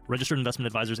company. Registered investment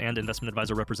advisors and investment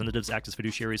advisor representatives act as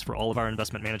fiduciaries for all of our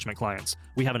investment management clients.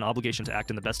 We have an obligation to act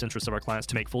in the best interest of our clients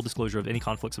to make full disclosure of any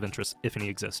conflicts of interest, if any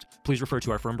exist. Please refer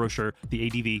to our firm brochure, the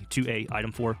ADV 2A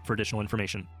Item 4, for additional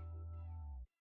information.